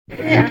You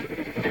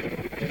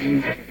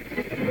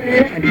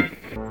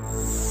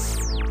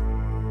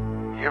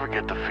ever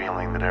get the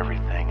feeling that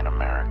everything in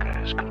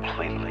America is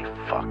completely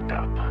fucked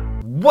up?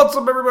 What's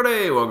up,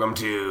 everybody? Welcome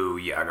to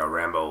Yaga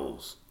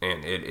Rambles,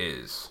 and it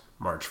is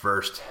March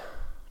 1st,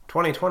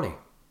 2020.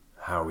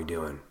 How are we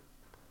doing?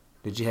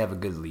 Did you have a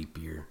good leap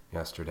year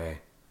yesterday?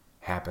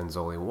 Happens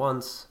only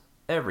once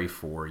every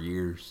 4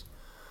 years.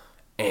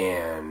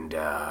 And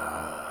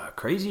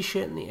crazy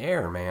shit in the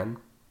air, man.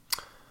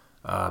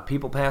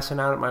 People passing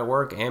out at my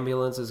work,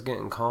 ambulances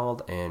getting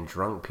called, and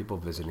drunk people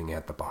visiting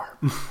at the bar.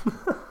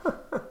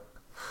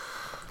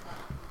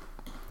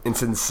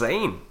 It's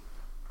insane.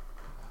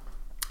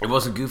 It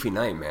was a goofy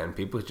night, man.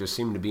 People just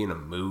seemed to be in a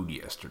mood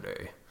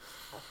yesterday.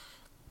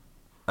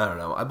 I don't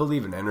know. I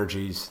believe in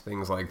energies,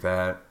 things like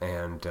that,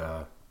 and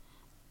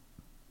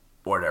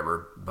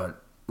whatever.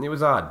 But it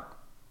was odd.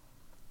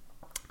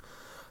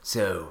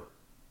 So,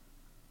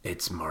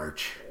 it's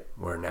March.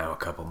 We're now a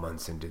couple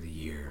months into the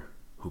year.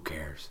 Who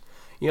cares?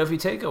 You know, if you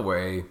take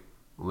away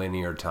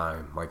linear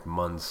time, like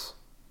months,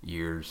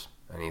 years,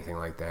 anything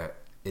like that,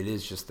 it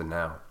is just the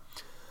now.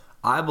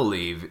 I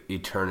believe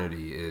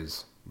eternity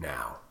is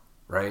now,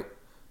 right?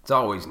 It's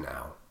always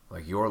now.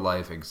 Like your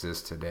life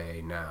exists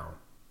today, now.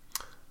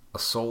 A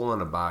soul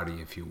and a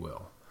body, if you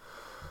will.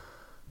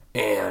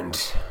 And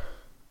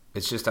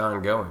it's just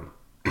ongoing.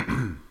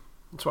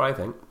 That's what I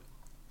think.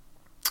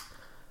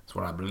 That's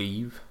what I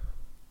believe.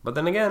 But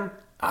then again,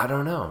 I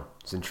don't know.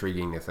 It's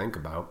intriguing to think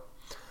about.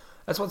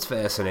 That's what's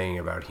fascinating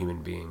about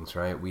human beings,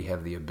 right? We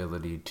have the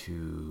ability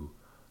to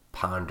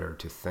ponder,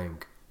 to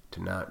think,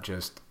 to not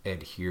just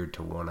adhere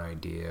to one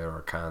idea or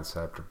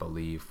concept or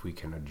belief. We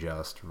can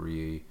adjust,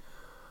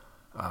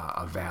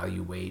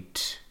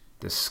 evaluate,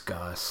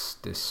 discuss,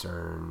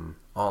 discern,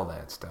 all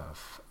that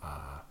stuff.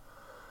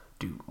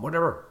 Do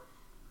whatever.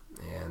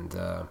 And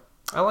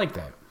I like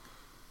that.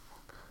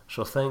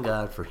 So thank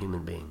God for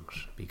human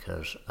beings,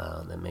 because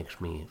that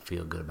makes me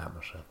feel good about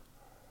myself.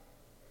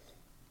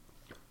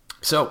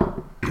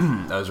 So,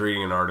 I was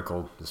reading an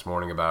article this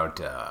morning about,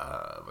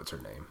 what's her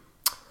name?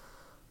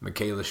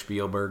 Michaela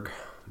Spielberg,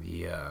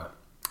 the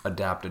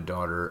adopted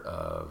daughter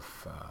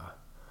of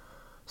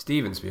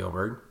Steven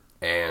Spielberg,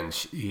 and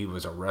she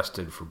was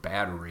arrested for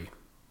battery.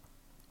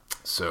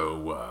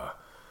 So,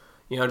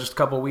 just a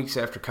couple of weeks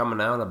after coming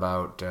out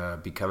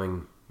about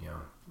becoming,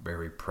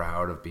 very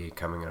proud of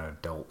becoming an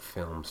adult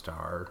film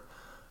star,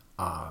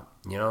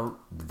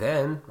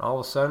 then all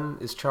of a sudden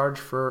is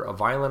charged for a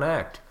violent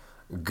act.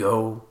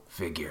 Go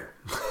figure.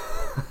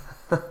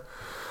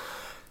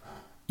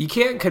 You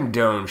can't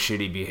condone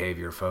shitty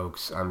behavior,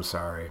 folks. I'm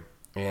sorry.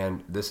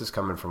 And this is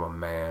coming from a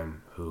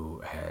man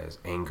who has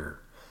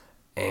anger.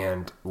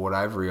 And what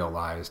I've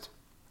realized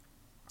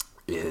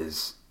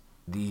is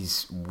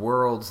these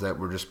worlds that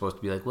we're just supposed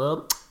to be like,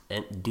 well,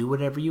 and do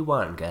whatever you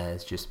want,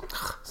 guys. Just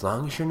as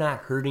long as you're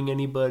not hurting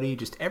anybody,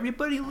 just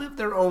everybody live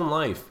their own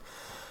life.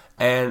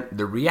 And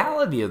the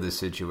reality of the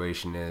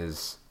situation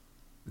is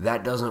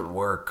that doesn't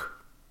work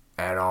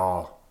at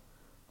all.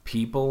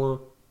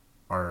 People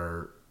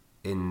are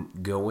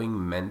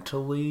going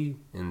mentally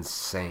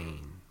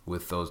insane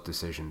with those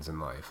decisions in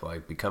life,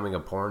 like becoming a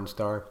porn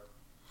star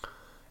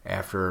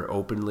after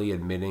openly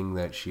admitting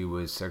that she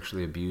was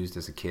sexually abused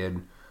as a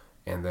kid,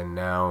 and then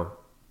now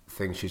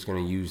thinks she's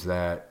going to use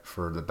that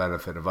for the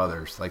benefit of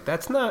others. Like,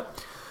 that's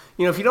not,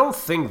 if you don't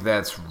think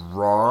that's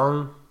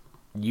wrong,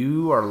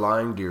 you are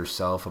lying to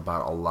yourself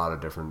about a lot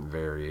of different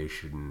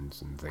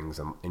variations and things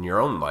in your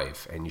own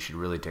life, and you should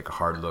really take a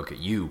hard look at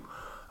you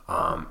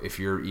if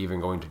you're even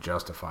going to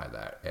justify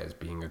that as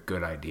being a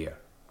good idea.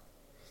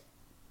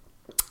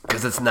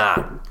 Because it's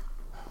not.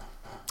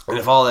 And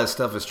if all that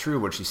stuff is true,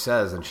 what she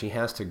says, then she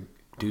has to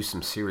do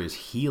some serious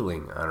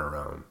healing on her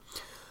own.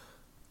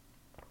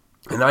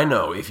 And I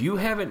know, if you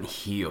haven't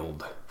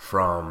healed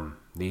from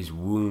these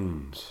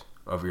wounds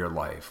of your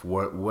life,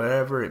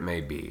 whatever it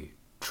may be,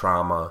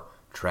 trauma,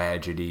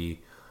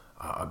 tragedy,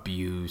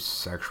 abuse,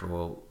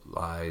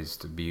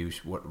 sexualized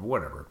abuse,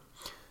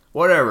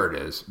 whatever it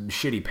is,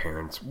 shitty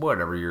parents,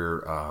 whatever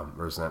your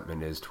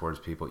resentment is towards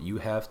people, you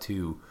have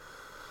to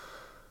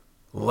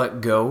let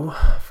go,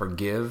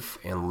 forgive,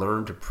 and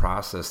learn to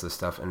process this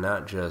stuff and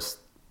not just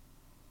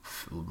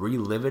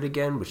relive it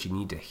again, but you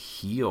need to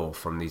heal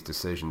from these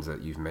decisions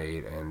that you've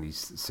made and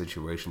these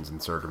situations and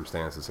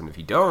circumstances. And if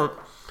you don't,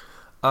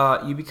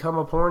 you become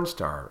a porn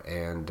star,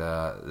 and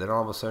then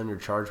all of a sudden you're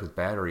charged with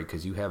battery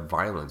because you have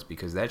violence,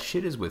 because that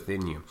shit is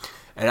within you.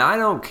 And I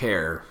don't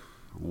care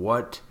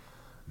what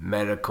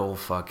medical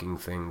fucking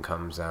thing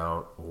comes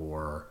out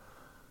or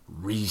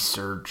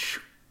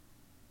research,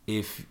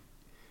 if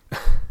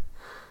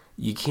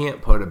you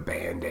can't put a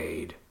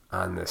Band-Aid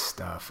on this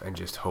stuff and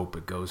just hope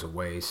it goes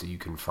away so you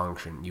can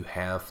function. You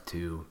have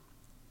to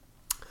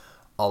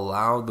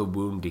allow the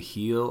wound to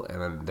heal,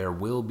 and there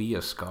will be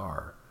a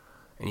scar.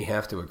 And you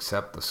have to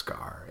accept the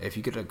scar. If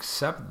you could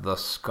accept the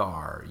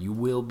scar, you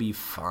will be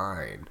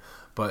fine.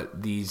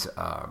 But these,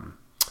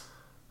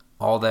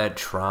 all that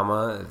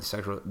trauma,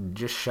 sexual,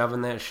 just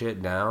shoving that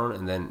shit down,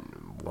 and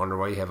then wonder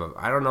why you have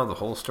I don't know the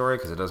whole story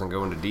because it doesn't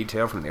go into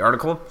detail from the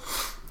article,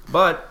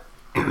 but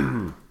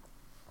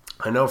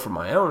I know from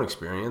my own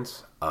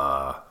experience,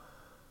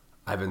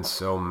 I've been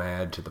so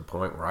mad to the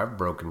point where I've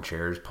broken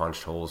chairs,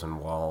 punched holes in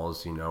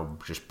walls,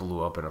 just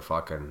blew up in a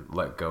fucking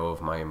let go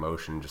of my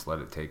emotion, just let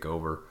it take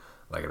over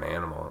like an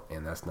animal,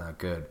 and that's not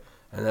good.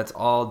 And that's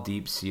all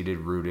deep-seated,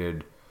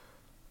 rooted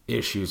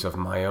issues of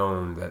my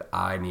own that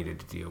I needed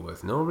to deal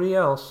with. Nobody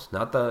else,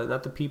 not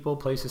the people,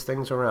 places,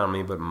 things around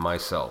me, but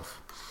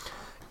myself.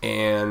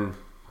 And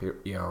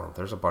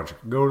there's a bunch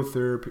of go to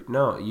therapy.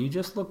 No, you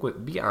just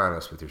be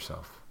honest with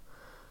yourself.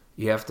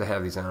 You have to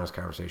have these honest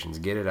conversations.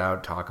 Get it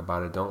out, talk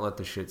about it. Don't let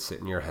the shit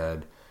sit in your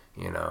head.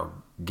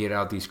 Get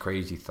out these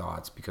crazy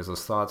thoughts, because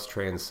those thoughts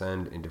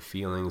transcend into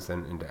feelings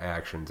and into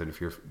actions. And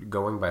if you're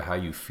going by how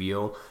you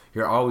feel,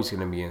 you're always going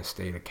to be in a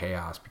state of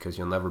chaos, because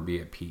you'll never be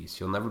at peace.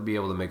 You'll never be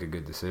able to make a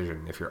good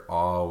decision if you're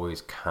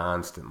always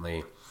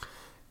constantly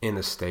in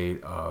a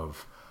state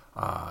of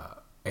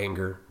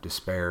anger,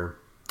 despair,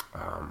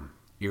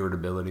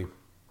 irritability,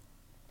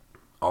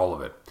 all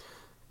of it.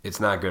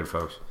 It's not good,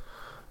 folks.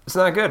 It's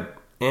not good.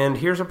 And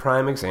here's a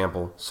prime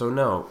example. So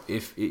no,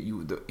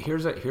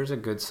 here's a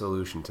good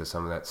solution to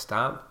some of that.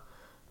 Stop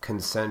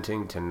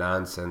consenting to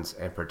nonsense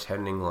and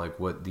pretending like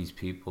what these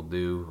people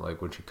do,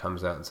 like when she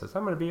comes out and says,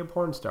 "I'm going to be a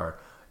porn star,"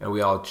 and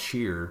we all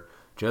cheer.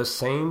 Just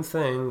same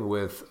thing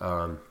with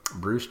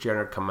Bruce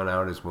Jenner coming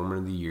out as Woman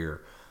of the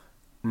Year.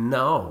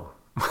 No,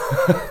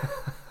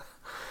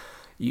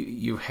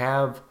 you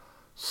have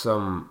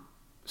something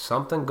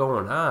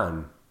going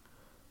on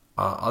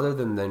other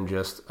than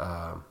just.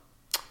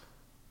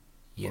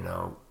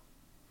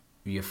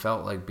 You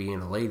felt like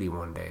being a lady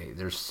one day.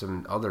 There's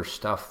some other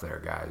stuff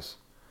there, guys.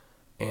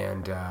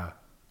 And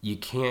you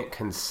can't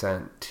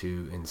consent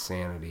to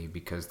insanity,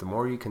 because the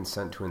more you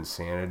consent to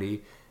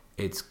insanity,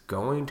 it's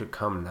going to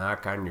come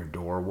knock on your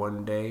door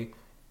one day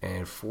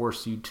and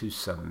force you to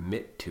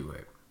submit to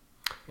it.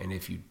 And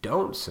if you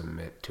don't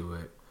submit to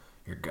it,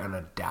 you're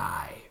gonna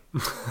die.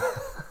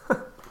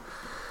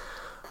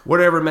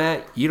 Whatever,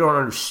 Matt, you don't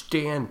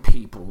understand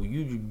people.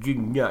 You're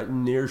not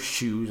in their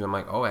shoes. I'm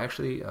like, oh,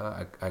 actually,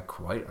 I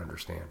quite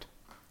understand.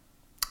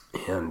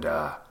 And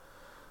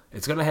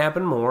it's going to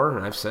happen more,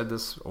 and I've said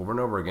this over and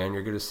over again.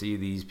 You're going to see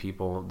these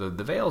people. The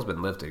veil's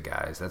been lifted,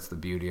 guys. That's the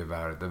beauty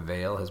about it. The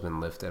veil has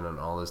been lifted on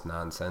all this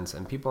nonsense,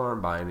 and people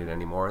aren't buying it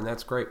anymore, and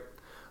that's great.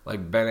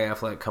 Like Ben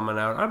Affleck coming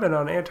out, I've been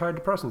on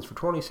antidepressants for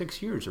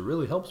 26 years. It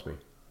really helps me.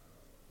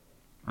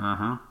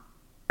 Uh-huh.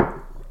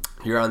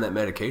 You're on that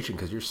medication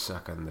because you're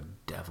sucking the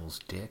devil's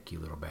dick, you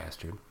little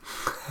bastard.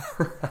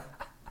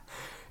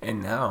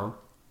 And now,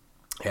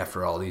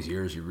 after all these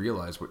years, you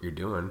realize what you're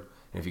doing.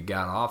 And if you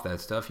got off that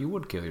stuff, you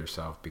would kill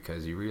yourself,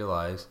 because you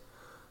realize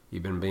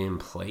you've been being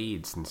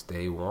played since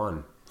day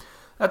one.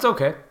 That's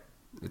okay.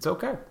 It's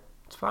okay.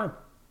 It's fine.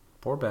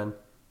 Poor Ben.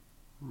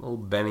 Little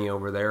Benny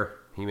over there.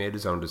 He made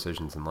his own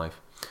decisions in life.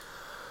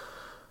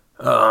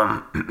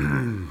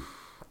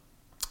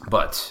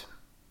 But...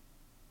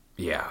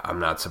 yeah, I'm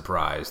not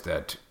surprised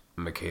that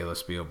Michaela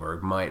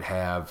Spielberg might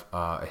have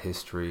a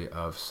history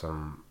of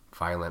some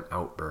violent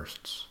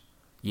outbursts.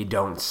 You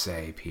don't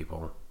say,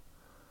 people.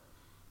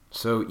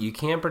 So you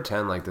can't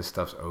pretend like this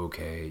stuff's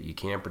okay. You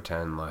can't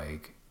pretend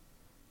like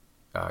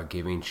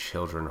giving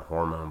children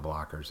hormone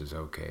blockers is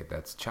okay.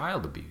 That's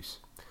child abuse.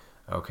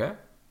 Okay?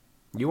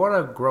 You want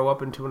to grow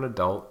up into an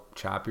adult,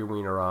 chop your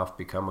wiener off,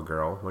 become a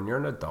girl. When you're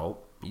an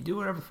adult, you do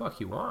whatever the fuck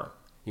you want.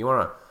 You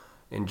want to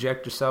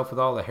inject yourself with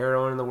all the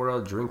heroin in the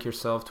world, drink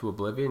yourself to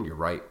oblivion, you're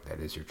right.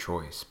 That is your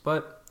choice.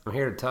 But I'm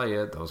here to tell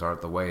you, those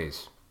aren't the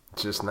ways.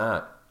 It's just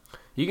not.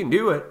 You can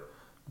do it,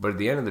 but at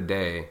the end of the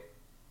day,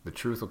 the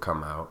truth will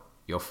come out.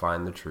 You'll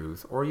find the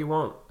truth, or you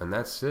won't. And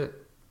that's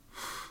it.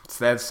 It's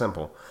that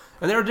simple.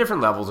 And there are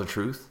different levels of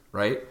truth,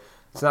 right?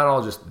 It's not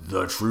all just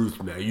the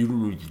truth, man. You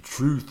don't know what the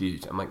truth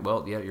is. I'm like,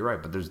 well, yeah, you're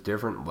right. But there's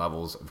different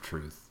levels of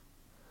truth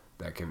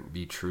that can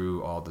be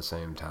true all at the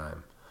same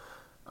time.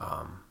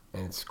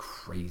 And it's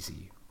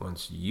crazy.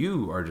 Once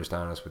you are just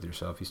honest with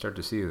yourself, you start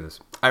to see this.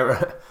 I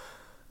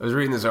was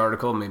reading this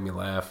article, it made me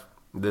laugh.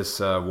 This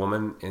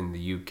woman in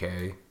the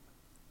UK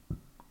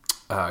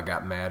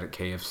got mad at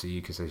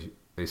KFC because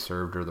they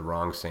served her the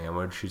wrong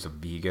sandwich. She's a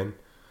vegan.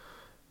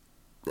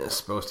 They're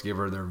supposed to give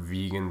her their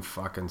vegan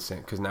fucking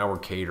sandwich, because now we're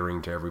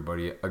catering to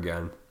everybody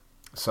again.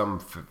 Some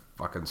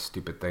fucking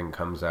stupid thing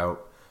comes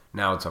out.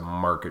 Now it's a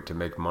market to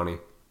make money.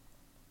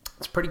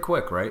 It's pretty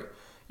quick, right?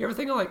 You ever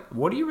think of, like,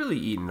 what are you really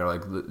eating? They're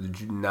like,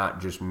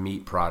 not just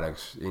meat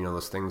products.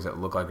 Those things that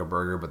look like a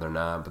burger, but they're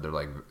not. But they're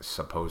like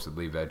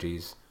supposedly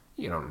veggies.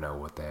 You don't know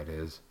what that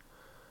is.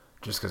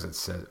 Just because it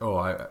says,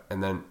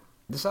 and then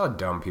this is how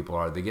dumb people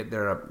are. They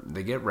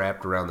get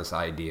wrapped around this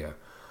idea.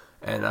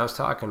 And I was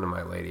talking to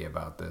my lady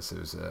about this. It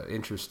was an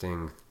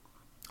interesting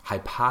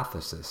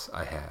hypothesis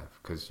I have,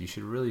 because you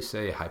should really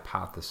say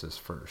hypothesis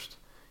first.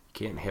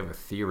 You can't have a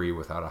theory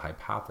without a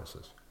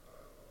hypothesis.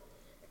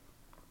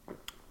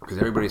 Because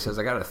everybody says,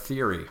 I got a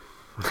theory.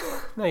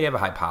 No, you have a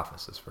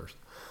hypothesis first.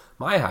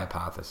 My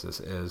hypothesis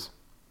is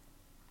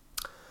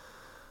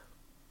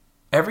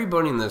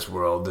everybody in this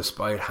world,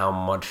 despite how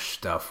much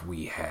stuff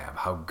we have,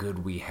 how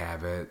good we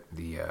have it,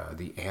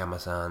 the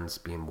Amazons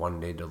being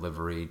 1-day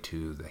delivery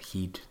to the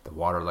heat, the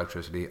water,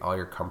 electricity, all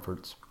your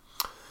comforts,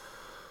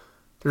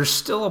 there's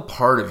still a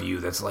part of you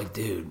that's like,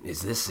 dude,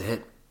 is this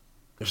it?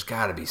 There's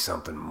got to be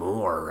something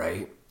more,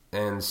 right?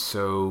 And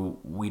so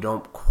we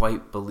don't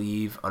quite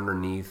believe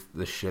underneath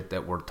the shit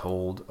that we're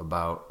told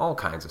about all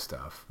kinds of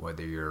stuff,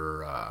 whether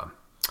you're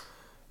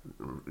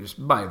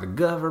just by the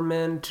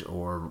government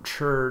or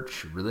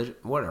church, religion,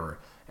 whatever.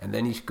 And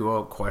then you go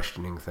out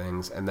questioning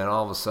things, and then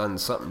all of a sudden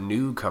something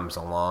new comes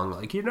along,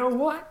 like, you know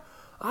what?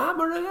 I'm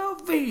gonna go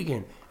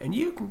vegan, and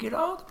you can get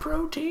all the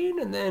protein,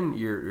 and then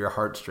your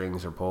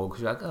heartstrings are pulled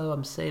because you're like, oh,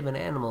 I'm saving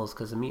animals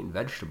because I'm eating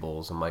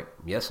vegetables. I'm like,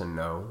 yes and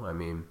no. I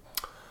mean,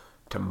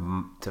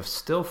 to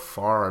still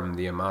farm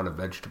the amount of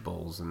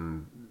vegetables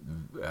and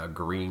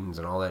greens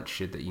and all that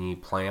shit that you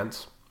need,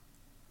 plants,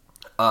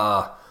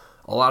 a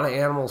lot of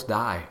animals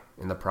die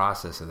in the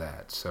process of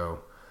that.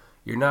 So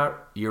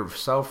your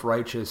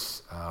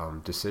self-righteous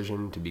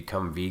decision to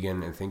become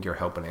vegan and think you're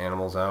helping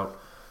animals out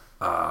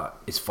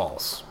is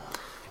false.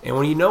 And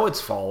when you know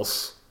it's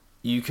false,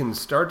 you can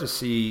start to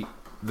see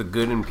the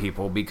good in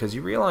people, because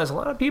you realize a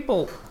lot of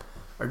people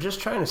are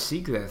just trying to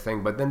seek that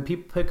thing, but then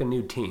people pick a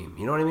new team.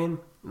 You know what I mean?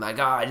 Like,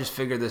 I just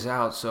figured this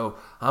out, so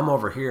I'm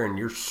over here and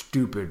you're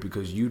stupid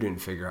because you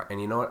didn't figure out.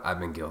 And you know what? I've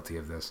been guilty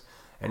of this.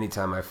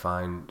 Anytime I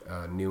find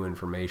new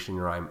information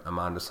or I'm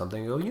onto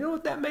something, I go, you know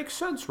what? That makes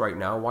sense right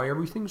now, why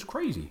everything's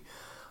crazy.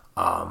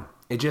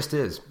 It just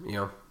is,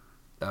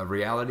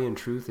 reality and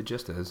truth, it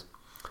just is.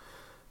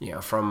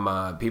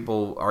 From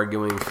people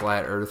arguing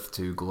flat Earth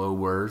to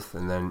globe Earth,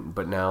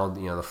 but now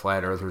the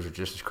flat Earthers are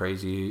just as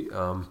crazy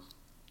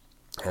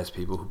as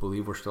people who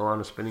believe we're still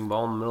on a spinning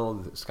ball in the middle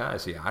of the sky.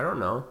 See, I don't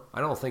know. I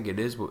don't think it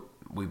is what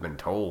we've been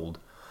told.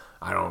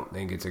 I don't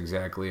think it's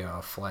exactly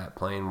a flat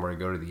plane where I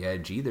go to the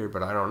edge either,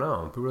 but I don't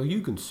know. People are like, you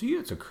can see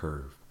it's a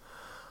curve.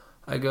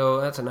 I go,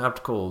 that's an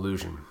optical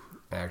illusion,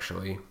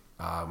 actually,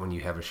 when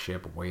you have a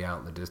ship way out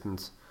in the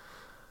distance.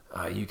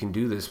 You can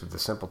do this with a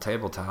simple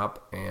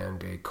tabletop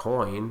and a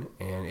coin,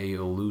 and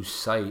you'll lose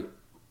sight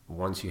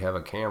once you have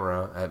a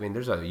camera. I mean,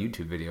 there's a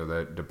YouTube video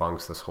that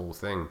debunks this whole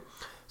thing.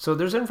 So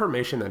there's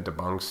information that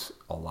debunks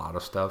a lot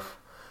of stuff,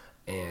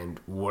 and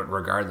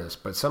regardless.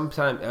 But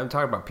sometimes I'm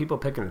talking about people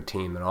picking a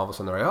team, and all of a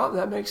sudden they're like, oh,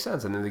 that makes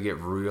sense. And then they get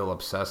real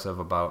obsessive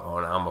about, oh,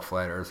 I'm a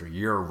flat earther.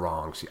 You're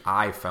wrong. See,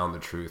 I found the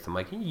truth. I'm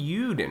like,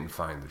 you didn't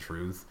find the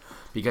truth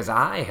because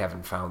I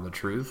haven't found the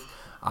truth.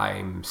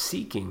 I'm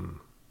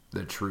seeking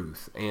the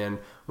truth. And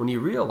when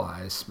you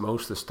realize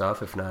most of the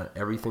stuff, if not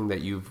everything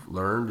that you've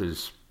learned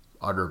is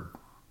utter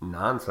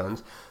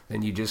nonsense,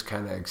 then you just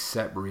kind of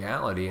accept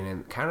reality, and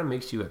it kind of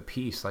makes you at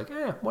peace, like,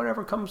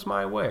 whatever comes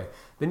my way.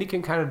 Then you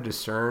can kind of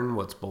discern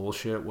what's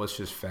bullshit, what's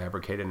just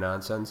fabricated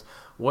nonsense,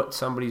 what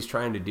somebody's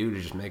trying to do to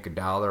just make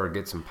 $1 or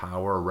get some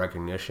power or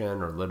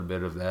recognition or a little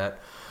bit of that.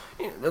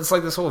 It's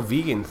like this whole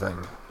vegan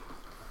thing.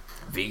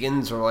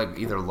 Vegans are like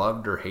either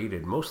loved or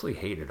hated, mostly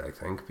hated, I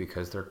think,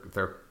 because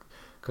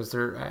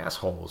they're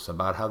assholes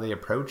about how they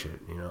approach it.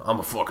 I'm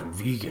a fucking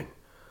vegan.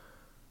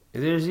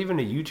 There's even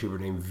a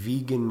YouTuber named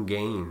Vegan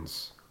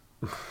Gains.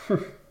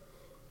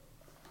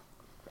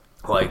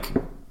 Like,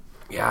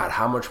 God,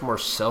 how much more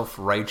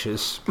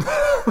self-righteous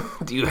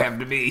do you have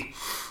to be?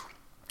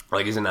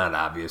 Like, is it not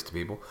obvious to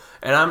people?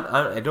 And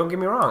I'm don't get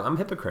me wrong, I'm a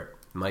hypocrite.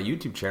 My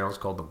YouTube channel is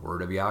called The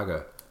Word of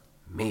Yaga.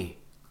 Me.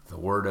 The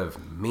word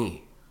of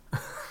me.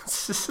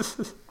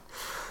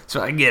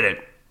 So I get it.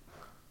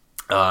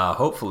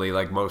 Hopefully,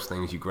 like most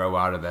things, you grow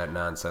out of that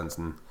nonsense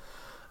and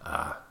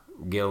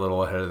get a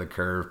little ahead of the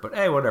curve. But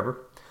hey,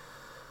 whatever.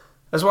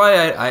 That's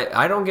why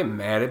I don't get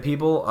mad at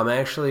people. I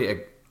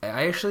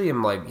actually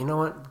am like, you know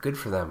what? Good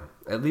for them.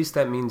 At least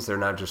that means they're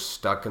not just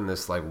stuck in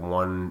this like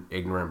one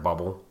ignorant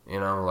bubble.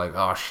 Like,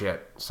 oh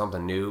shit,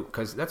 something new.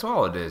 Because that's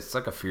all it is. It's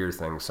like a fear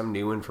thing. Some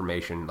new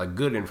information, like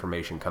good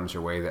information, comes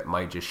your way that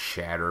might just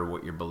shatter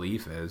what your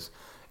belief is,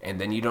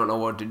 and then you don't know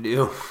what to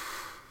do.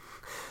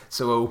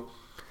 So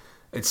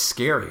it's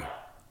scary.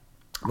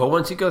 But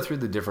once you go through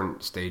the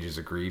different stages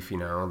of grief,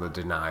 the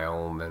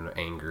denial and then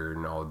anger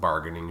and all the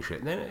bargaining shit,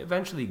 and then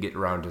eventually you get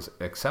around to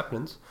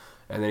acceptance.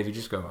 And then if you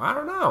just go, I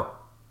don't know.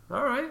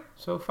 All right,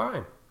 so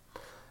fine.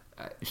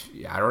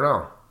 I don't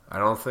know. I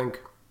don't think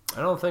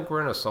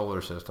we're in a solar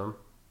system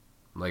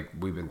like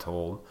we've been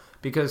told.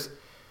 Because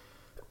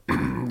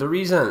the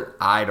reason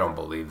I don't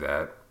believe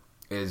that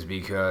is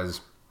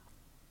because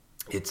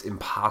it's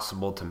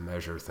impossible to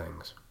measure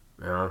things,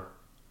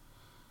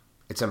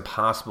 It's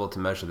impossible to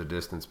measure the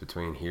distance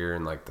between here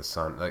and like the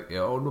sun. Like,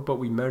 oh no, but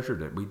we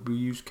measured it. We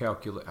used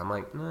calculate. I'm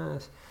like, nah.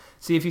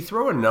 See, if you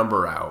throw a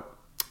number out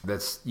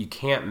you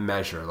can't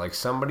measure, like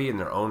somebody in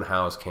their own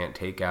house can't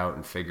take out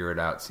and figure it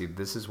out. See,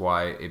 this is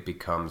why it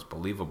becomes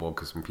believable,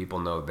 because when people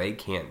know they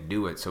can't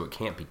do it, so it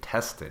can't be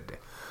tested.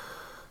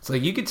 So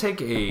like you could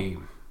take a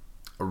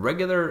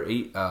regular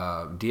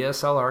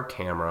DSLR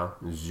camera,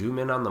 zoom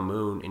in on the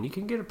moon, and you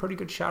can get a pretty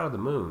good shot of the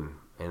moon.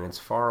 And it's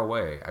far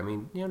away. I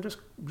mean,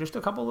 just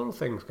a couple little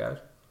things, guys.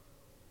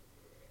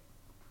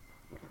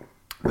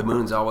 the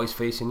moon's always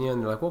facing you,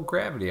 and they're like, well,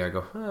 gravity. I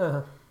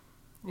go,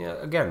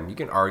 yeah, again, you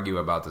can argue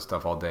about this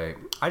stuff all day.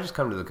 I just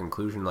come to the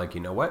conclusion, like,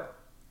 you know what?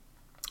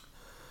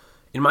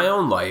 In my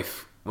own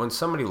life, when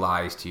somebody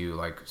lies to you,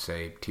 like,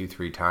 say,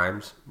 2-3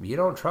 times, you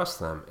don't trust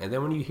them. And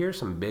then when you hear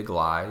some big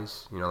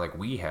lies, you know, like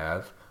we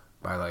have,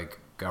 by, like,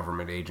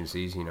 government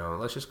agencies, you know,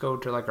 let's just go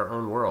to, like, our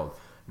own world.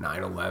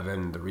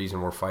 9/11, the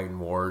reason we're fighting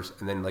wars,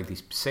 and then, like,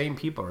 these same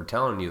people are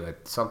telling you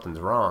that something's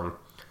wrong.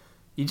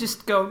 You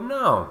just go,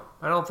 no,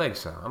 I don't think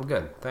so. I'm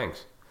good,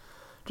 thanks.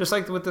 Just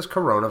like with this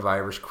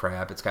coronavirus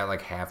crap, it's got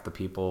like half the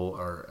people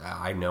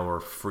I know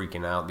are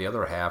freaking out. The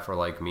other half are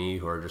like me,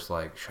 who are just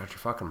like, shut your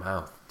fucking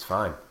mouth. It's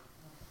fine.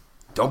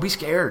 Don't be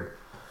scared.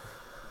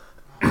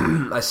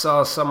 I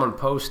saw someone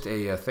post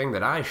a thing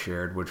that I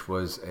shared, which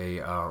was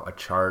a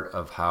chart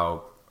of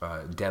how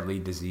deadly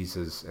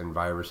diseases and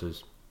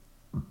viruses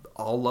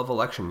all love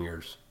election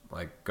years.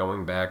 Like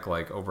going back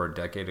like over a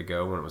decade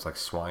ago when it was like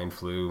swine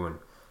flu, and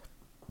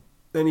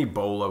then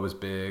Ebola was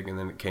big, and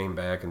then it came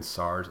back, and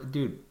SARS.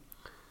 Dude.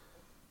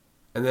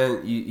 And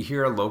then you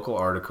hear a local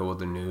article with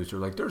the news. They're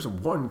like, there's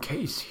one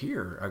case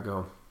here. I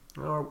go,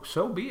 oh,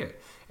 so be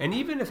it. And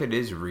even if it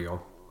is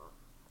real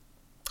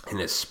and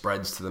it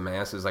spreads to the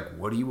masses, like,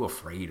 what are you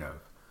afraid of?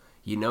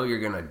 You know you're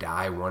going to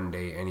die one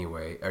day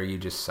anyway. Are you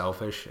just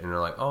selfish? And they're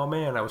like, oh,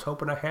 man, I was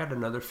hoping I had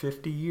another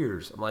 50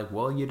 years. I'm like,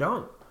 well, you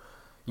don't.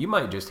 You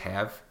might just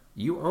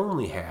you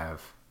only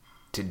have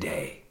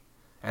today.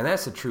 And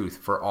that's the truth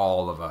for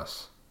all of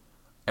us.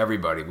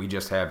 Everybody, we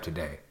just have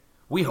today.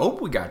 We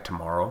hope we got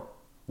tomorrow.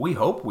 We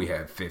hope we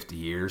have 50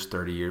 years,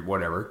 30 years,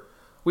 whatever.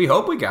 We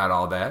hope we got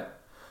all that.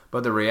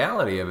 But the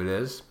reality of it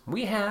is,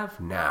 we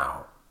have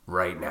now,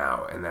 right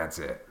now, and that's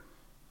it.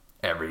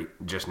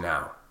 Just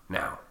now,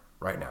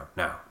 right now.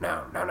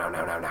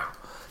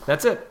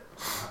 That's it.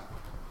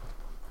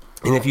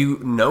 And if you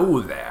know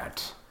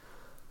that,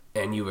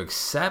 and you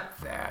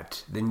accept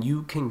that, then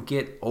you can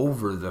get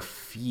over the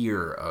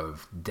fear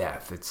of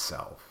death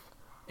itself.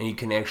 And you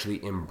can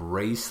actually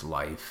embrace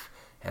life,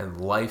 and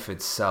life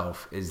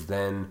itself is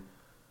then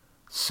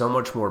so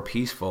much more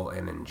peaceful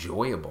and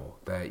enjoyable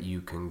that you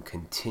can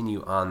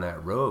continue on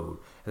that road.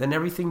 And then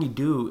everything you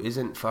do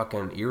isn't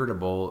fucking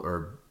irritable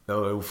or,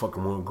 oh, I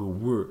fucking want to go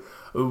work.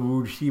 I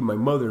want to see my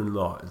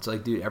mother-in-law. It's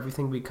like, dude,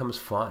 everything becomes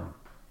fun.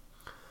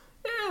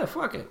 Yeah,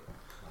 fuck it.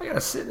 I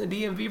gotta sit in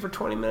the DMV for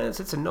 20 minutes.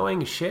 It's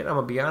annoying as shit. I'm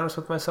gonna be honest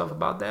with myself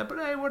about that. But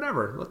hey,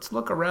 whatever. Let's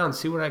look around,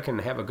 see what I can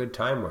have a good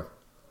time with.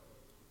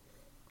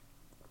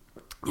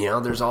 You know,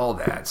 there's all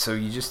that. So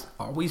you just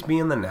always be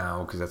in the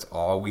now, because that's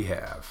all we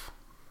have.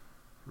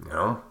 You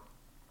know?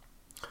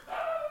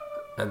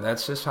 And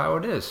that's just how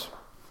it is.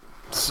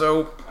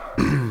 So,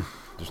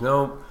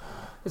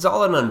 it's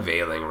all an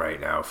unveiling right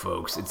now,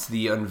 folks. It's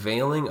the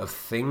unveiling of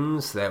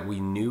things that we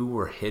knew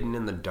were hidden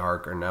in the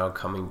dark are now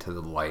coming to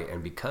the light.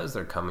 And because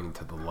they're coming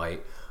to the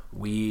light,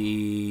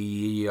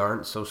 we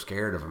aren't so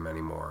scared of them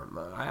anymore.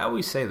 I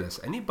always say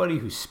this. Anybody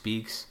who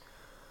speaks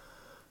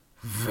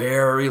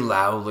very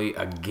loudly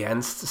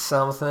against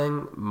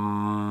something,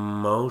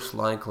 most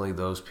likely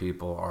those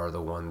people are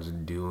the ones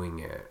doing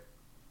it.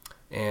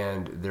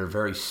 And they're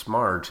very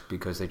smart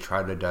because they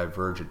try to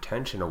diverge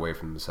attention away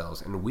from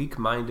themselves. And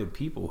weak-minded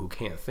people who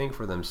can't think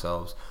for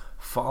themselves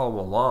follow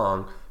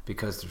along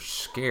because they're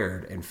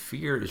scared. And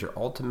fear is your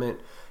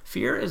ultimate...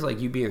 Fear is like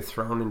you being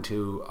thrown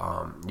into...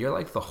 you're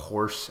like the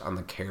horse on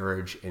the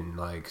carriage in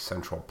like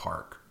Central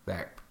Park.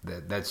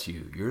 That's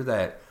you. You're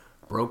that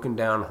broken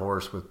down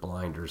horse with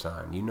blinders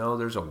on. You know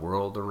there's a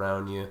world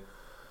around you,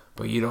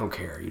 but you don't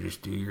care. You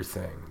just do your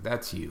thing.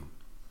 That's you.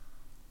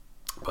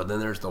 But then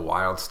there's the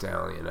wild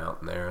stallion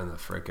out there in the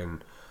frickin'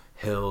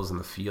 hills and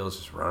the fields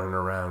just running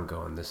around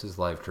going, this is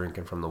life,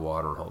 drinking from the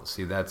water hole.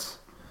 See, that's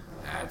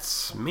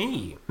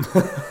me.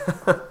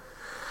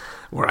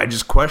 Where I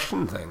just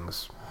question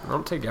things. I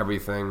don't take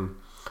everything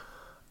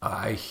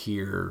I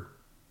hear.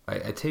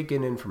 I take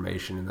in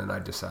information and then I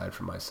decide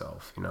for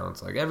myself. You know,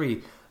 it's like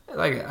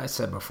like I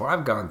said before,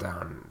 I've gone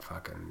down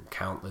fucking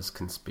countless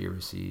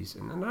conspiracies,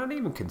 and not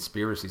even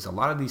conspiracies. A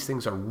lot of these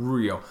things are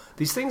real.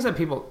 These things that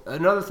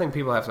another thing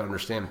people have to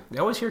understand, they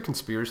always hear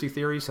conspiracy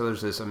theories, so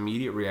there's this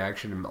immediate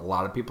reaction in a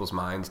lot of people's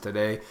minds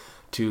today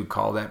to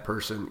call that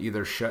person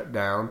either shut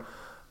down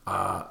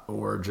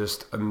or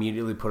just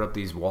immediately put up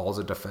these walls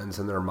of defense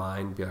in their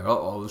mind, be like,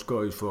 uh-oh, this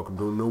guy's fucking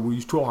don't know what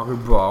he's talking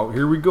about.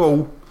 Here we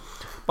go.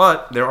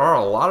 But there are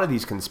a lot of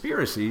these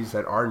conspiracies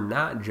that are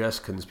not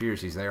just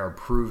conspiracies. They are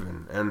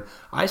proven. And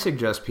I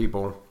suggest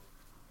people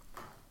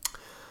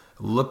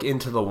look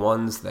into the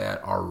ones that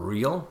are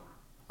real,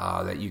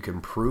 that you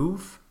can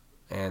prove,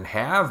 and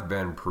have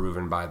been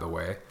proven, by the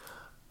way,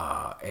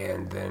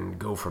 and then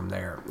go from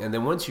there. And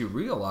then once you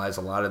realize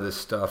a lot of this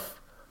stuff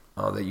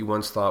that you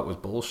once thought was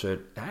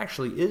bullshit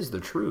actually is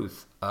the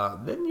truth,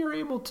 then you're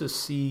able to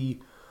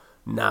see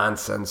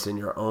nonsense in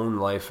your own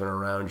life and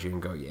around you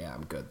and go, yeah,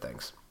 I'm good,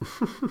 thanks.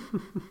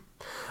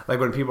 Like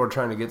when people are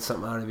trying to get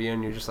something out of you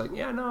and you're just like,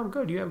 yeah, no, I'm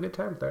good. You have a good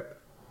time with that.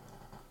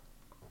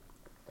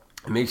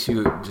 It makes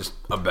you just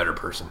a better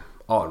person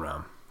all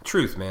around.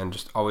 Truth, man.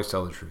 Just always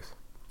tell the truth.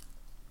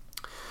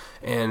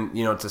 And,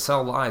 to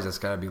sell lies, it's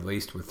got to be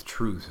laced with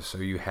truth. So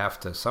you have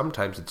to,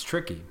 sometimes it's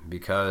tricky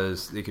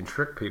because they can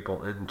trick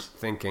people into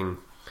thinking,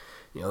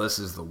 this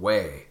is the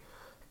way.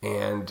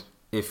 And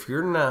if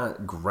you're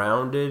not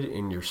grounded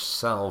in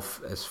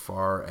yourself as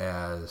far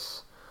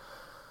as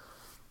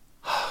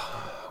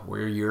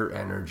where your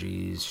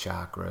energies,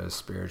 chakras,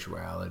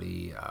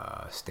 spirituality,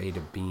 state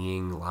of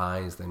being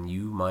lies, then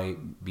you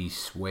might be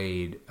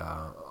swayed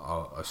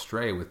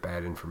astray with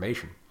bad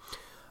information.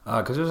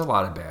 Because there's a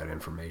lot of bad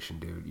information,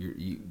 dude.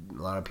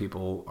 A lot of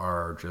people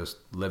are just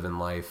living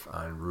life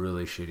on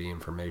really shitty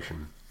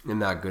information and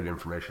not good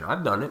information.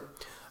 I've done it.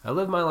 I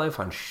lived my life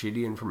on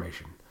shitty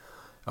information.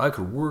 I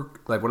could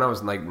work, like when I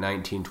was like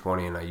 19,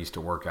 20 and I used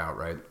to work out,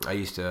 right? I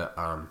used to,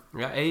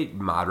 I ate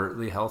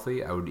moderately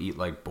healthy. I would eat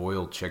like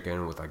boiled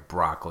chicken with like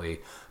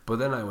broccoli, but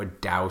then I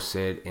would douse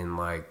it in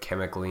like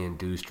chemically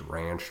induced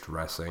ranch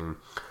dressing.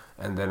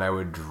 And then I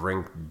would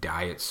drink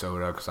diet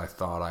soda because I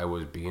thought I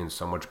was being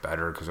so much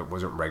better because it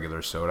wasn't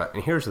regular soda.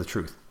 And here's the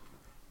truth.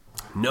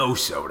 No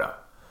soda.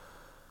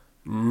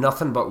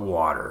 Nothing but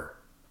water.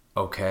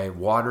 Okay?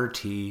 Water,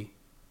 tea,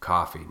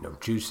 coffee. No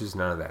juices,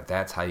 none of that.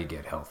 That's how you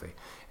get healthy.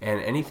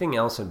 And anything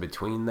else in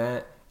between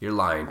that, you're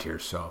lying to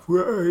yourself.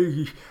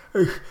 Well,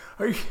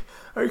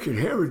 I can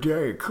have a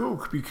Diet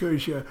Coke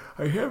because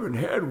I haven't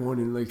had one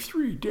in like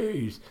 3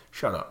 days.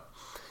 Shut up.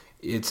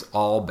 It's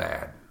all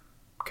bad.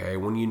 Okay,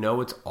 when you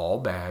know it's all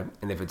bad,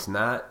 and if it's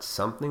not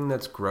something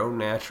that's grown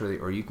naturally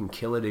or you can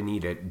kill it and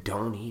eat it,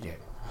 don't eat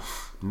it.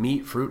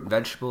 Meat, fruit,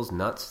 vegetables,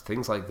 nuts,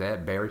 things like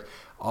that, berries,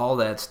 all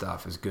that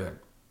stuff is good.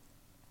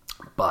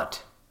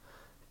 But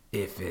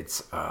if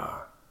it's,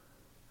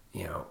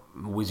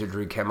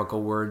 wizardry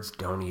chemical words,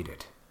 don't eat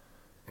it.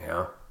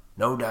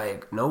 No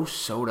diet, no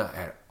soda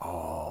at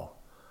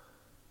all.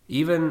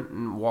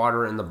 Even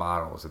water in the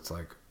bottles, it's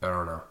like, I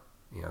don't know.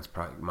 It's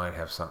probably might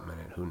have something in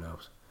it, who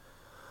knows.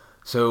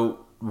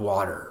 So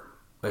water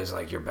is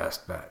like your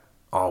best bet,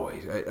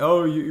 always.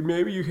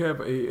 Maybe you have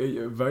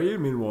a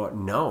vitamin water.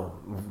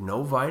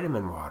 No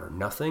vitamin water.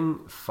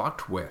 Nothing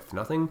fucked with.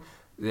 Nothing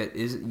that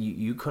is,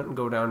 you couldn't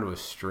go down to a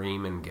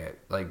stream and get.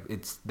 Like,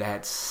 it's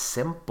that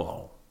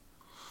simple.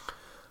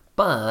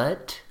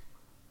 But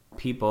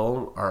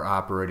people are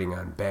operating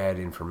on bad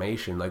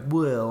information. Like,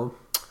 well,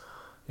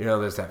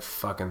 there's that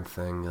fucking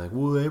thing. Like,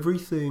 well,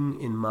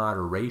 everything in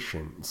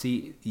moderation.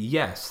 See,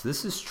 yes,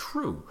 this is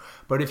true.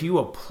 But if you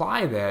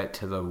apply that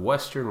to the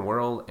Western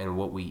world and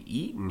what we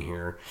eat in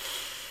here,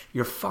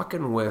 you're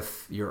fucking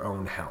with your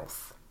own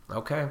health.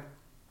 Okay?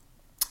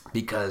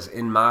 Because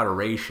in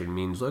moderation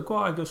means like, well,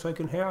 I guess I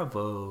can have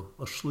a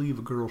sleeve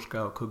of Girl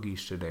Scout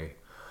cookies today.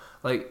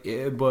 Like,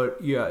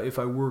 but yeah, if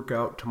I work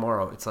out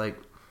tomorrow, it's like,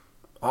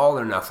 all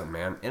or nothing,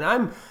 man. And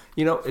I'm,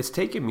 it's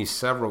taken me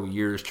several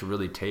years to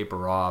really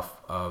taper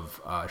off of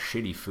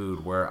shitty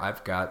food where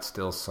I've got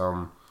still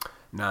some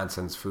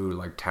nonsense food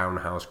like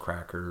Townhouse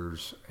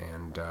crackers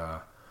and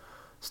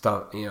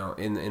stuff,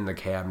 in the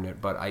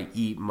cabinet. But I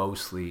eat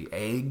mostly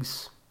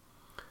eggs,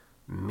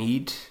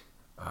 meat,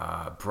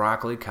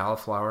 broccoli,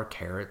 cauliflower,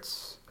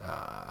 carrots,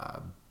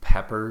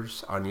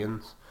 peppers,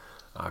 onions,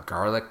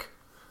 garlic,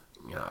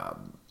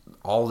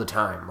 all the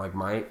time. Like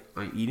my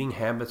eating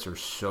habits are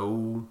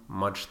so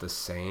much the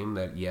same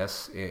that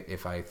yes,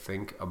 if I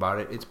think about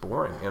it, it's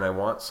boring and I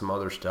want some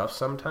other stuff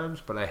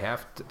sometimes, but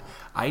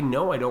I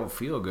know I don't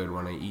feel good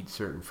when I eat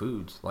certain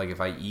foods. Like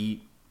if I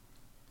eat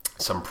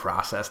some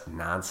processed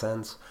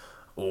nonsense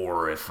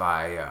or if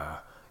I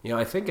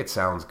think it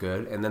sounds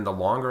good, and then the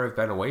longer I've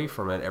been away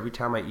from it, every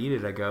time I eat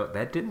it, I go,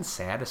 that didn't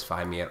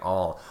satisfy me at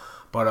all.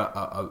 But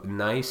a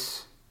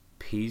nice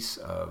piece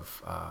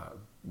of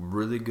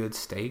really good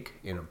steak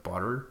in a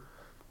butter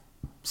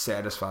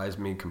satisfies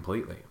me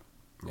completely,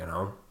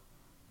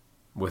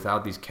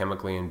 without these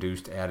chemically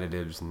induced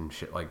additives and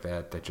shit like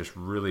that just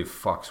really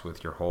fucks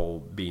with your whole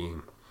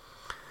being.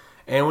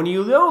 And when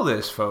you know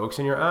this, folks,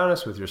 and you're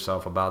honest with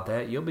yourself about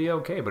that, you'll be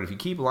okay. But if you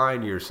keep lying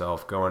to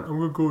yourself going, I'm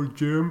going to go to the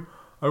gym,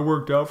 I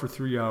worked out for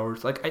 3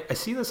 hours. Like, I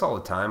see this all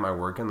the time. I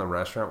work in the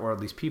restaurant where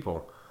these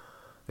people,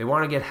 they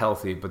want to get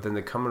healthy, but then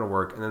they come into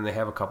work and then they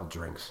have a couple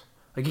drinks.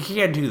 Like, you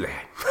can't do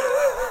that.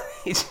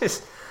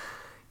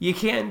 You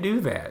can't do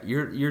that.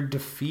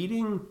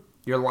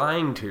 You're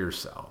lying to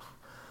yourself.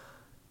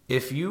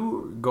 If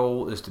your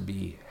goal is to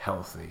be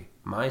healthy,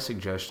 my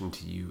suggestion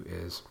to you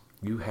is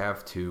you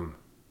have to,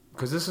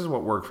 because this is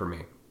what worked for me,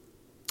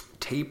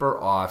 taper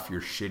off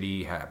your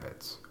shitty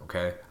habits,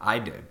 okay? I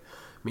did.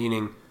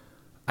 Meaning,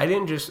 I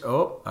didn't just,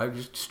 I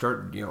just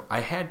started,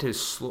 I had to,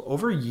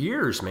 over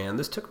years, man,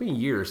 this took me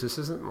years. This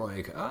isn't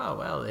like,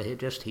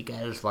 he got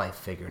his life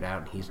figured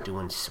out and he's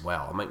doing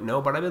swell. I'm like, no,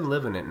 but I've been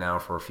living it now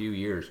for a few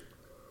years.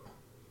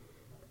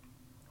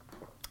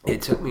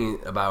 It took me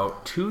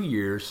about 2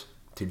 years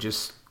to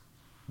just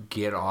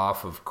get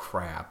off of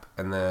crap,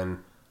 and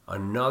then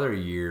another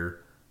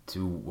year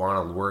to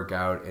want to work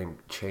out and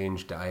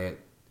change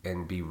diet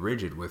and be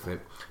rigid with it.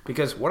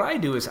 Because what I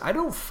do is I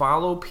don't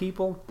follow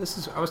people.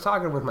 I was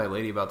talking with my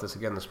lady about this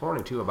again this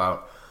morning too,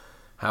 about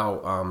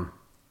how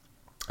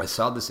I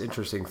saw this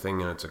interesting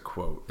thing, and it's a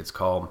quote. It's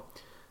called,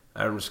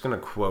 I'm just going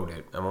to quote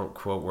it. I won't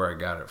quote where I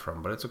got it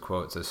from, but it's a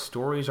quote. It says,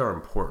 stories are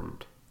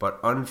important, but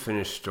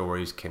unfinished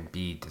stories can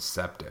be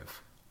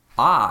deceptive.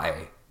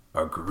 I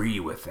agree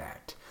with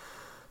that.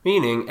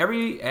 Meaning,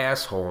 every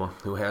asshole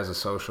who has a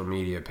social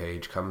media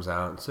page comes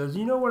out and says,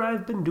 you know what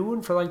I've been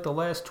doing for like the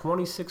last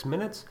 26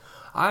 minutes?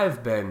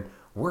 I've been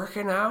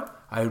working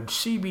out, I had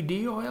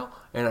CBD oil,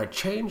 and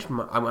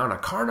I'm on a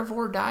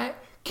carnivore diet,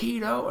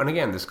 keto. And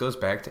again, this goes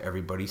back to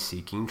everybody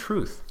seeking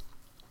truth.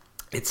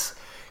 It's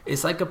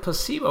like a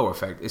placebo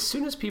effect. As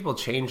soon as people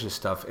change this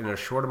stuff in a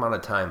short amount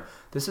of time,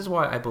 this is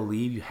why I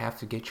believe you have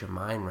to get your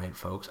mind right,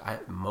 folks.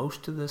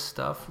 Most of this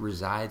stuff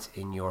resides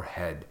in your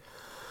head.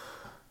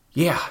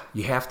 Yeah,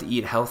 you have to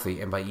eat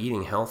healthy, and by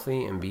eating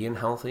healthy and being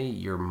healthy,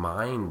 your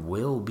mind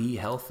will be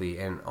healthy,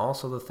 and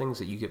also the things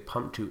that you get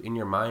pumped to in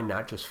your mind,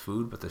 not just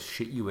food, but the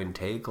shit you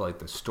intake, like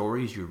the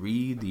stories you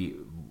read, the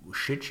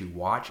shit you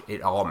watch,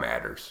 it all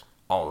matters.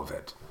 All of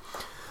it.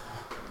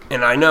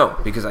 And I know,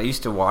 because I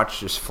used to watch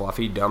just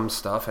fluffy, dumb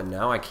stuff, and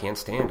now I can't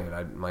stand it.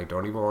 I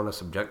don't even want to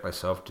subject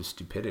myself to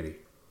stupidity.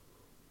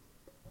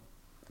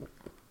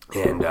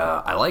 And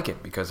I like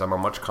it, because I'm a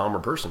much calmer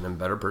person and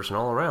better person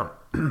all around.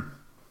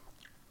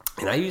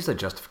 And I use the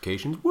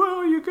justifications,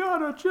 well, you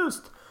gotta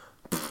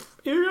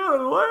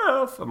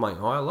laugh. I'm like,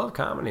 oh, I love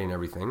comedy and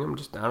everything. I'm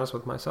just honest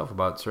with myself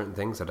about certain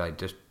things that I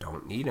just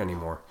don't need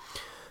anymore.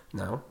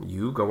 Now,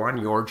 you go on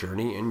your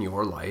journey in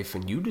your life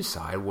and you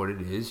decide what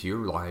it is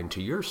you're lying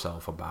to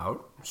yourself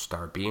about.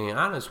 Start being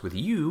honest with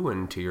you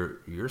and to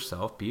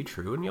yourself, be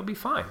true, and you'll be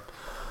fine.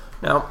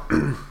 Now,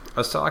 I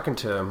was talking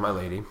to my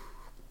lady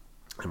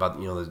about,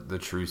 the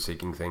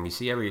truth-seeking thing. You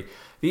see,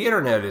 the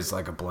internet is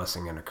like a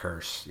blessing and a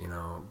curse,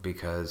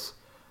 because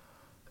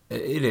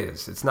it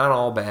is. It's not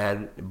all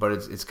bad, but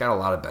it's got a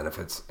lot of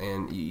benefits.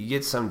 And you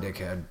get some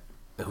dickhead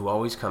who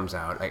always comes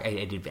out, like,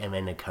 I'm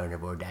on a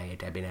carnivore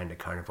diet. I've been on the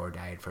carnivore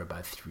diet for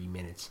about 3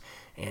 minutes.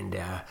 And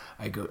I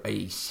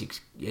eat 6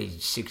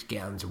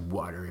 gallons of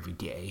water every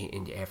day.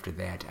 And after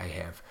that, I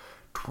have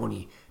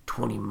 20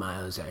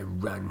 miles I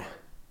run.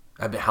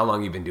 How long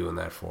have you been doing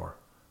that for?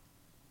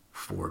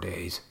 4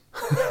 days.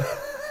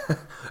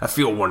 I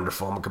feel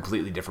wonderful. I'm a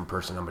completely different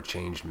person. I'm a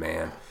changed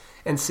man.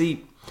 And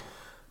see,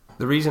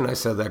 the reason I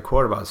said that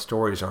quote about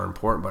stories are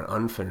important, but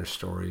unfinished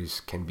stories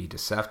can be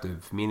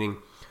deceptive, meaning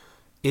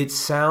it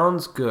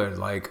sounds good,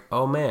 like,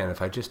 oh man,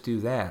 if I just do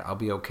that, I'll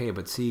be okay.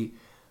 But see,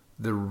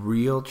 the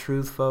real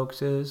truth,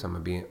 folks, is, I'm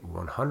going to be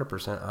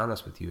 100%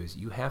 honest with you, is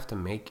you have to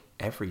make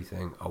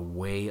everything a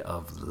way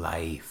of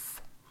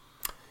life.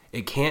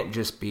 It can't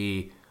just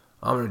be,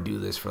 I'm going to do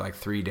this for like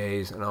 3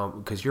 days,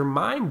 because your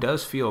mind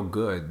does feel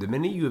good. The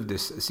minute you have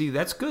this, see,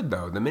 that's good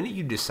though. The minute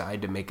you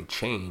decide to make a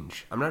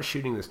change, I'm not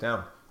shooting this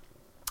down.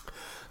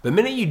 The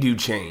minute you do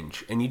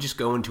change and you just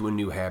go into a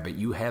new habit,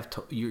 you have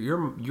to,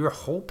 your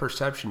whole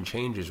perception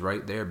changes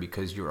right there,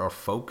 because you are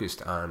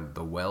focused on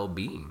the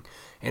well-being,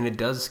 and it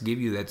does give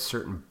you that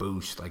certain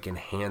boost, like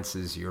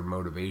enhances your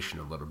motivation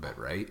a little bit,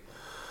 right?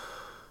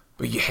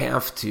 But you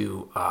have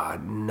to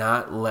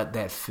not let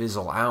that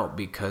fizzle out,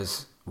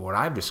 because what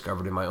I've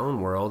discovered in my own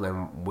world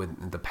and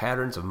with the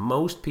patterns of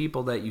most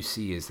people that you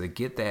see is they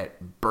get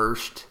that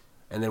burst,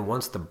 and then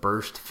once the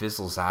burst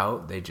fizzles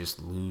out, they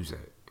just lose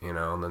it,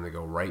 and then they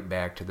go right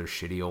back to their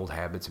shitty old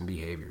habits and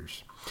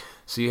behaviors.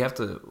 So you have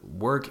to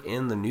work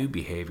in the new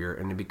behavior,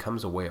 and it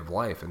becomes a way of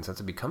life. And since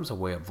it becomes a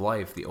way of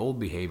life, the old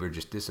behavior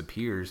just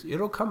disappears.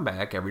 It'll come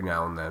back every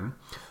now and then,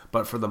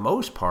 but for the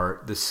most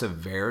part, the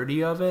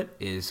severity of it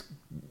is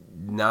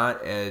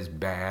not as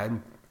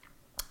bad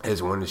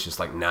as when it's just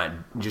like not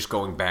just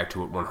going back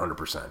to it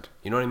 100%.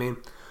 You know what I mean?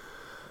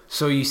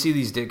 So you see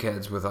these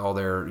dickheads with all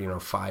their,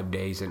 5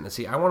 days. And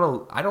see, I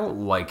don't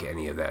like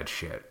any of that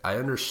shit. I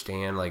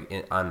understand, like,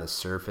 on the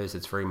surface,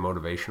 it's very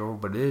motivational,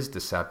 but it is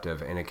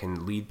deceptive, and it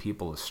can lead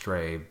people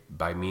astray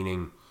by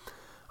meaning,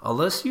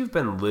 unless you've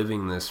been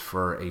living this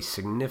for a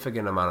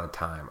significant amount of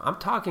time, I'm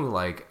talking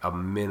like a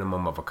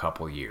minimum of a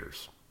couple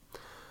years,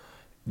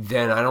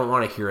 then I don't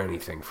want to hear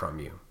anything from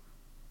you.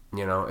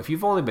 If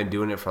you've only been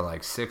doing it for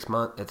like 6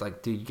 months, it's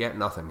like, dude, you got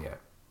nothing yet.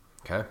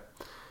 Okay?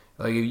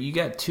 Like, if you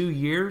got 2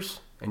 years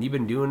and you've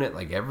been doing it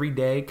like every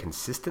day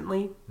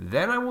consistently,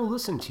 then I will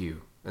listen to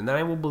you, and then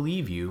I will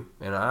believe you,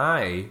 and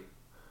I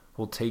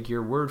will take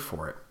your word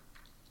for it.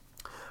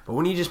 But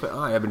when you just,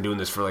 I've been doing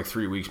this for like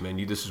 3 weeks, man,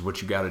 this is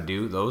what you got to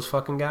do, those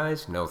fucking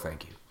guys, no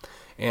thank you.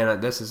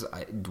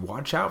 And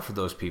watch out for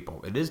those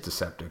people. It is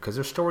deceptive, because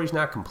their story's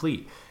not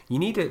complete. You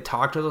need to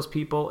talk to those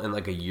people in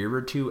like a year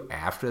or two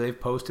after they've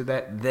posted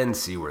that, then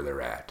see where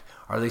they're at.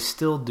 Are they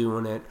still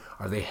doing it?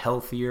 Are they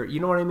healthier? You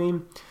know what I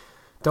mean?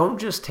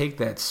 Don't just take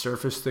that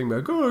surface thing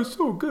like, oh, it's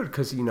so good,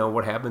 because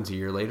what happens a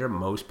year later?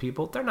 Most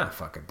people, they're not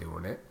fucking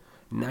doing it.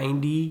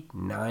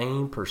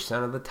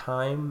 99% of the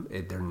time,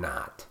 they're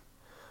not.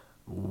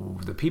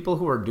 The people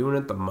who are doing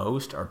it the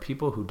most are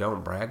people who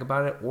don't brag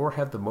about it or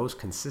have the most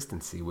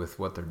consistency with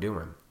what they're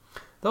doing.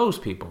 Those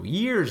people,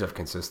 years of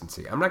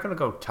consistency. I'm not going to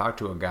go talk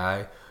to a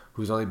guy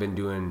who's only been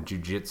doing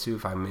jiu-jitsu,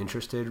 if I'm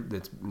interested,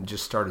 that's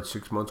just started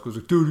 6 months, goes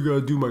like, dude, you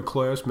gotta do my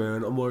class,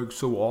 man. I'm like,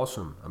 so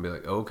awesome. I'll be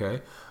like,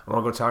 okay. I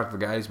want to go talk to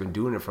the guy who's been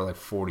doing it for like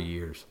 40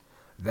 years.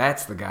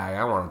 That's the guy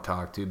I want to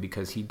talk to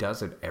because he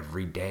does it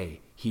every day.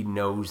 He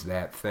knows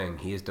that thing.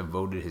 He has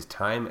devoted his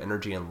time,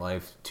 energy, and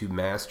life to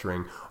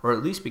mastering or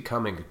at least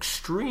becoming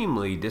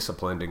extremely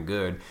disciplined and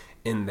good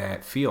in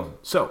that field.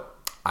 So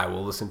I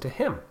will listen to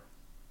him.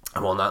 I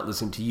will not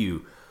listen to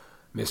you,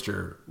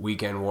 Mr.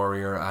 Weekend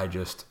Warrior. I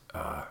just,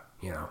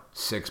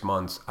 6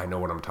 months, I know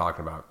what I'm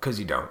talking about, because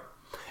you don't.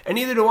 And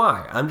neither do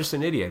I. I'm just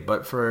an idiot.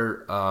 But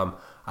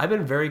I've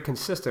been very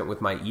consistent with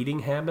my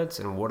eating habits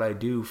and what I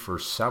do for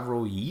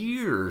several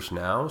years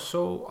now,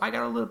 so I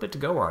got a little bit to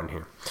go on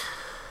here.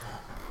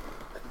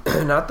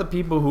 Not the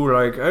people who are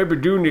like, I've been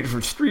doing it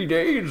for 3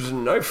 days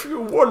and I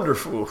feel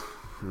wonderful.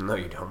 No,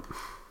 you don't.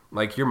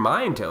 Like, your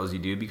mind tells you,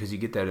 dude, because you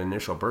get that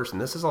initial burst.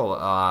 And this is a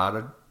lot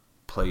of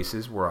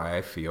places where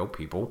I feel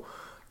people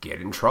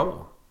get in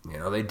trouble.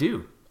 They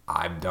do.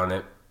 I've done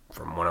it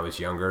from when I was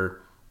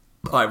younger.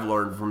 I've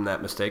learned from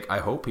that mistake. I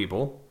hope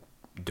people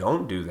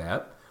don't do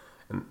that.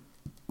 And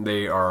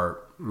they are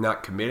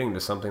not committing to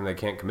something they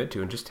can't commit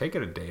to and just take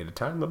it a day at a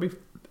time. They'll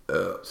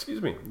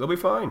be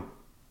fine.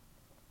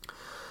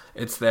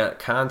 It's that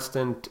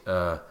constant,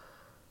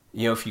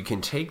 if you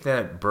can take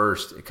that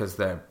burst, because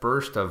that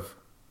burst of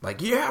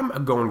like, yeah,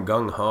 I'm going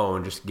gung-ho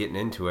and just getting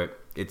into it,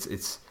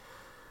 it's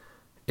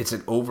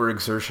an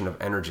overexertion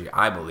of energy,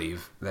 I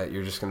believe, that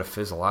you're just going to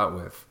fizzle out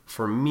with.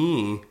 For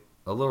me,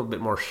 a little bit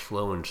more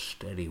slow and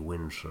steady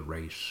wins the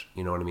race.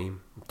 You know what I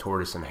mean?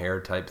 Tortoise and hare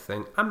type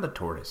thing. I'm the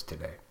tortoise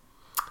today.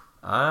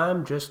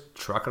 I'm just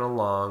trucking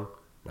along,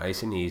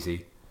 nice and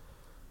easy.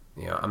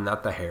 I'm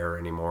not the hare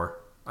anymore.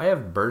 I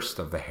have bursts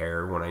of the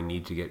hare when I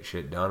need to get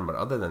shit done, but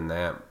other than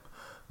that,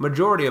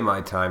 majority of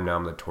my time now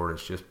I'm the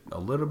tortoise, just a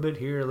little bit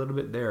here, a little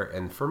bit there,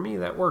 and for me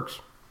that works.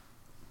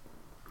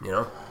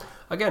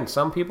 Again,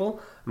 some people,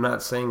 I'm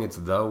not saying it's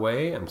the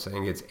way, I'm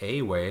saying it's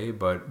a way,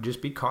 but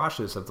just be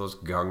cautious of those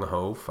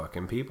gung-ho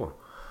fucking people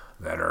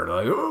that are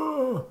like,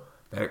 oh,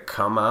 that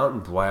come out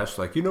and blast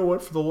like, you know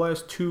what, for the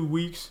last 2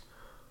 weeks,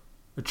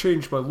 I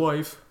changed my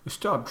life, I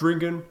stopped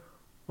drinking,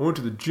 I went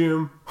to the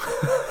gym.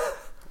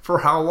 For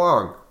how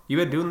long? You've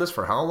been doing this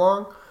for how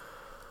long?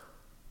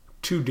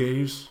 2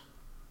 days.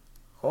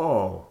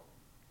 Oh.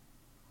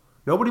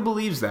 Nobody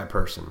believes that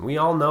person. We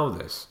all know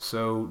this.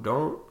 So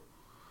don't.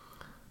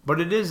 But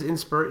it is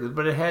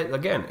but it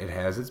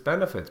has its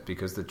benefits,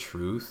 because the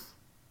truth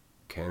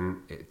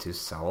to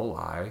sell a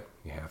lie,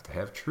 you have to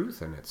have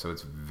truth in it. So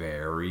it's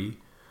very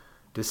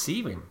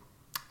deceiving.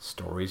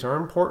 Stories are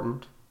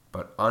important,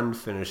 but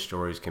unfinished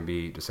stories can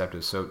be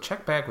deceptive. So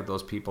check back with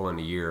those people in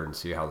a year and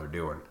see how they're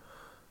doing.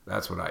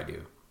 That's what I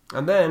do.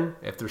 And then,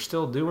 if they're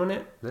still doing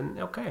it, then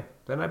okay.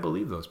 Then I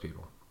believe those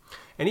people.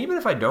 And even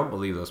if I don't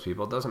believe those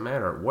people, it doesn't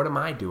matter. What am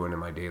I doing in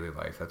my daily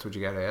life? That's what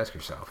you got to ask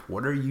yourself.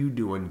 What are you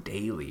doing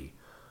daily?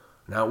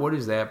 Now, what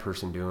is that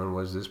person doing?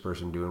 What is this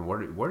person doing?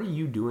 What are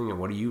you doing and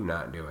what are you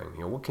not doing?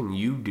 What can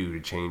you do to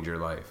change your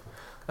life?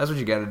 That's what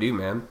you got to do,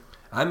 man.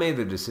 I made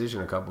the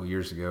decision a couple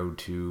years ago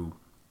to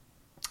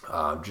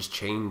just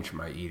change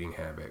my eating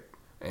habit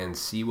and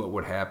see what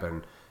would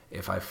happen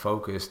if I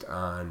focused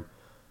on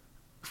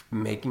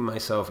making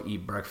myself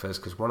eat breakfast,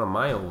 because one of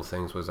my old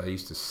things was I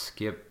used to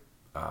skip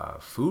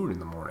food in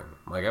the morning.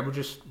 Like, I would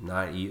just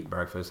not eat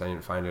breakfast. I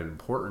didn't find it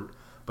important,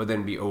 but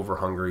then be over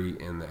hungry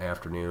in the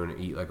afternoon and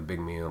eat like a big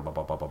meal, blah,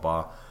 blah, blah, blah,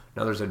 blah.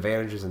 Now, there's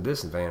advantages and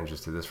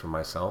disadvantages to this for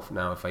myself.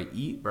 Now, if I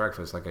eat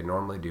breakfast like I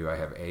normally do, I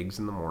have eggs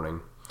in the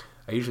morning.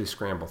 I usually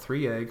scramble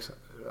 3 eggs.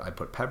 I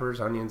put peppers,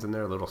 onions in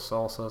there, a little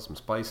salsa, some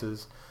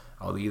spices.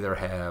 I'll either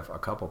have a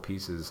couple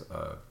pieces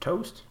of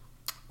toast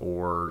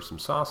or some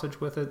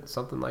sausage with it,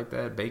 something like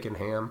that, bacon,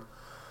 ham.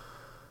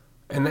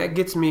 And that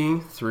gets me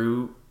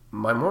through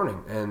my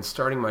morning. And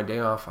starting my day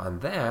off on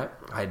that,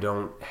 I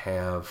don't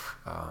have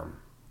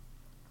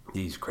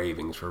these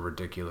cravings for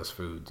ridiculous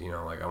foods.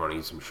 Like I want to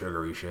eat some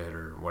sugary shit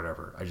or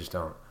whatever. I just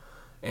don't.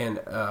 And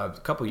a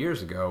couple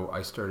years ago,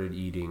 I started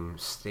eating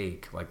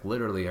steak, like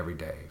literally every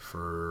day.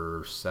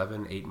 For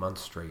 7-8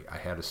 months straight, I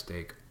had a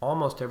steak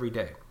almost every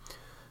day.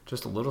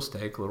 Just a little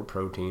steak, a little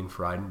protein,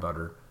 fried in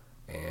butter.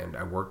 And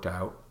I worked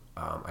out.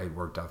 I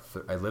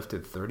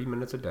lifted 30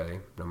 minutes a day,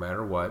 no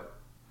matter what,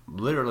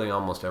 literally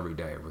almost every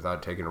day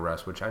without taking a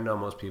rest, which I know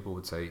most people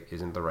would say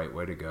isn't the right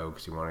way to go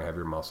because you want to have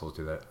your muscles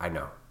do that. I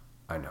know.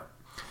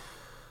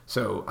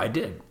 So I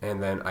did.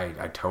 And then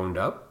I toned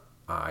up.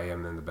 I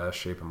am in the best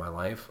shape of my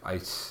life.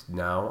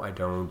 Now I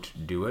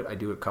don't do it. I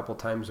do it a couple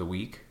times a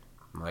week.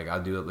 Like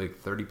I'll do it like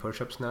 30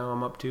 push-ups now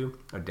I'm up to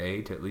a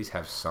day to at least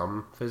have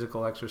some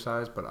physical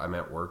exercise, but I'm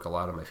at work a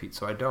lot on my feet,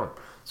 so I don't.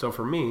 So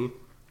for me,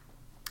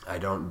 I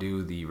don't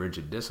do the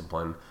rigid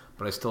discipline,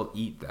 but I still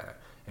eat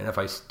that. And if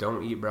I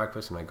don't eat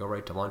breakfast and I go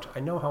right to lunch, I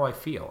know how I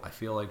feel. I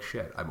feel like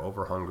shit. I'm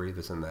over hungry,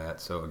 this and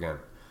that. So again,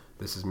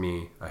 this is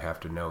me. I have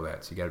to know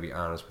that. So you got to be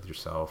honest with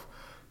yourself.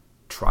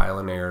 Trial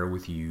and error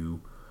with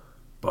you.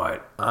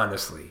 But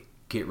honestly,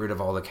 get rid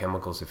of all the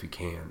chemicals if you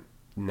can.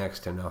 Next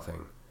to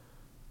nothing.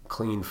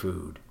 Clean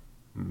food.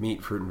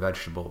 meat, fruit, and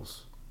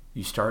vegetables.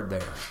 You start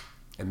there.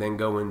 And then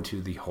go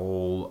into the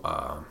whole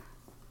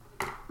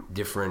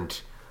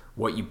different,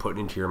 what you put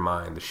into your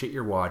mind, the shit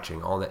you're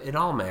watching, all that. It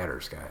all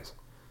matters, guys.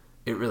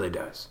 It really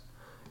does.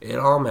 It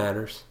all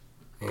matters.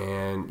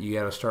 And you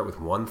got to start with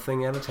one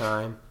thing at a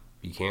time.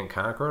 You can't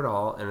conquer it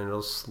all, and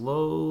it'll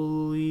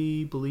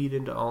slowly bleed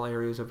into all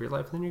areas of your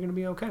life, and then you're going to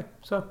be okay.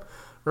 So,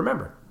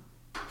 remember,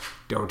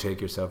 don't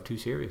take yourself too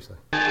seriously.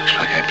 Looks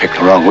like I picked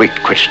the wrong week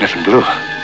to quit sniffing glue.